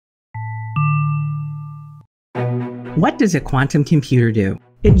What does a quantum computer do?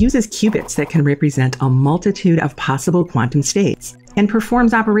 It uses qubits that can represent a multitude of possible quantum states and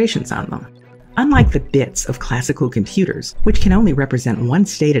performs operations on them. Unlike the bits of classical computers, which can only represent one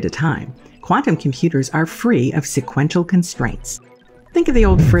state at a time, quantum computers are free of sequential constraints. Think of the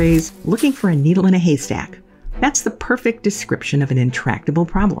old phrase, looking for a needle in a haystack. That's the perfect description of an intractable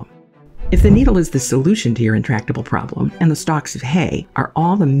problem. If the needle is the solution to your intractable problem, and the stalks of hay are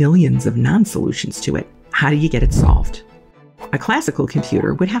all the millions of non-solutions to it, how do you get it solved? A classical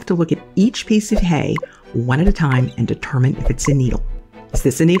computer would have to look at each piece of hay one at a time and determine if it's a needle. Is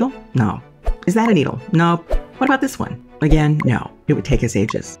this a needle? No. Is that a needle? No. What about this one? Again, no. It would take us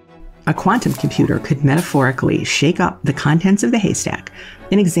ages. A quantum computer could metaphorically shake up the contents of the haystack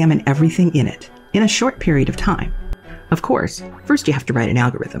and examine everything in it in a short period of time. Of course, first you have to write an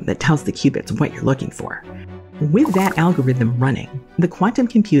algorithm that tells the qubits what you're looking for. With that algorithm running, the quantum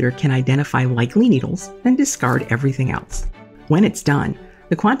computer can identify likely needles and discard everything else. When it's done,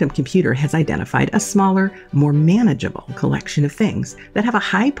 the quantum computer has identified a smaller, more manageable collection of things that have a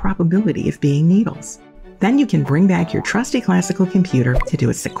high probability of being needles. Then you can bring back your trusty classical computer to do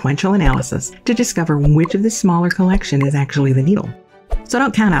a sequential analysis to discover which of the smaller collection is actually the needle. So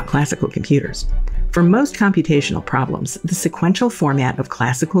don't count out classical computers. For most computational problems, the sequential format of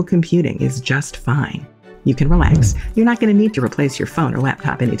classical computing is just fine. You can relax. You're not going to need to replace your phone or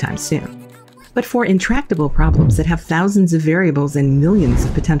laptop anytime soon. But for intractable problems that have thousands of variables and millions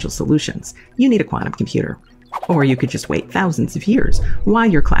of potential solutions, you need a quantum computer. Or you could just wait thousands of years while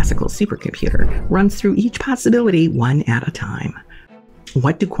your classical supercomputer runs through each possibility one at a time.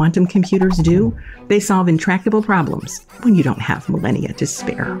 What do quantum computers do? They solve intractable problems when you don't have millennia to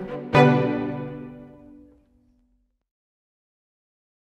spare.